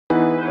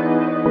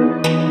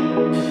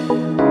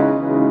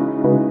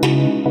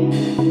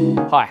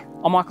Hi,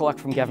 I'm Michael Luck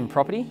from Gavin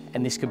Property,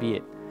 and this could be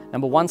it.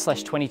 Number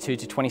 1/22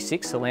 to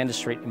 26 Solander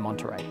Street in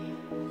Monterey.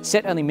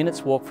 Set only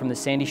minutes walk from the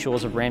sandy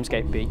shores of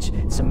Ramsgate Beach,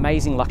 this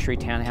amazing luxury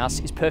townhouse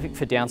is perfect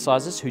for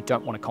downsizers who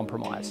don't want to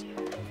compromise.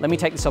 Let me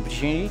take this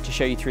opportunity to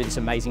show you through this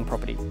amazing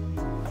property.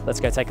 Let's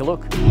go take a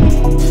look.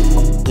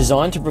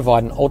 Designed to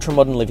provide an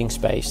ultra-modern living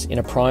space in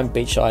a prime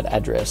beachside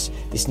address,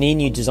 this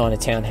near-new designer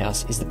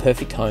townhouse is the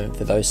perfect home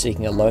for those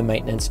seeking a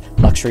low-maintenance,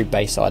 luxury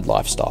bayside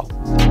lifestyle.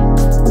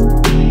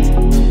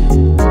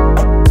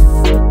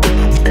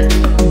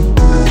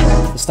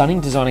 The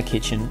stunning designer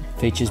kitchen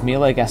features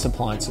Miele gas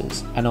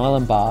appliances, an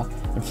island bar,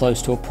 and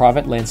flows to a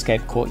private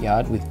landscape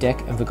courtyard with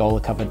deck and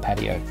Vergola-covered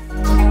patio.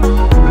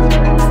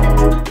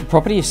 The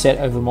property is set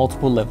over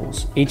multiple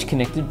levels, each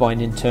connected by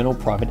an internal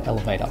private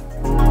elevator.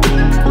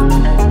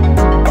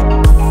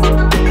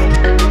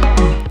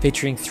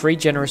 Featuring 3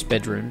 generous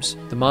bedrooms,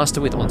 the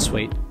master with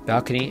ensuite,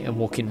 balcony and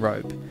walk-in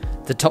robe.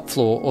 The top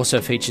floor also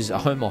features a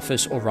home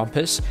office or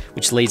rumpus,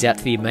 which leads out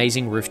to the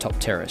amazing rooftop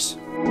terrace.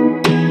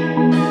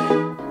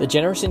 The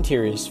generous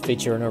interiors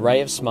feature an array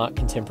of smart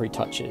contemporary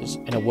touches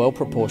and a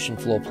well-proportioned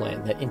floor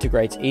plan that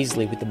integrates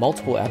easily with the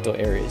multiple outdoor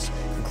areas,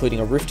 including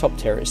a rooftop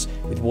terrace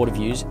with water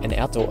views and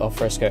outdoor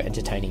alfresco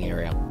entertaining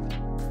area.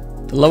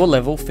 The lower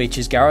level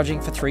features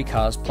garaging for 3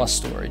 cars plus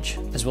storage,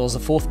 as well as a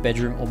 4th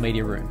bedroom or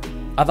media room.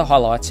 Other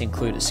highlights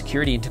include a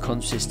security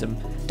intercom system,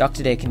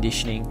 ducted air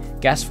conditioning,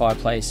 gas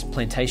fireplace,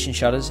 plantation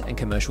shutters and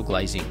commercial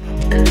glazing.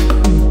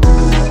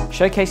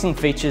 Showcasing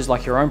features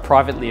like your own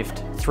private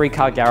lift,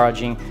 3-car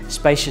garaging,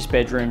 spacious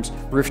bedrooms,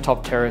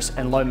 rooftop terrace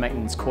and low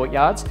maintenance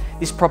courtyards,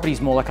 this property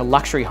is more like a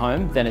luxury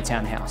home than a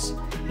townhouse.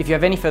 If you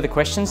have any further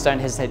questions, don't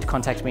hesitate to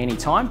contact me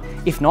anytime.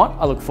 If not,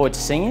 I look forward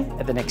to seeing you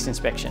at the next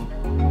inspection.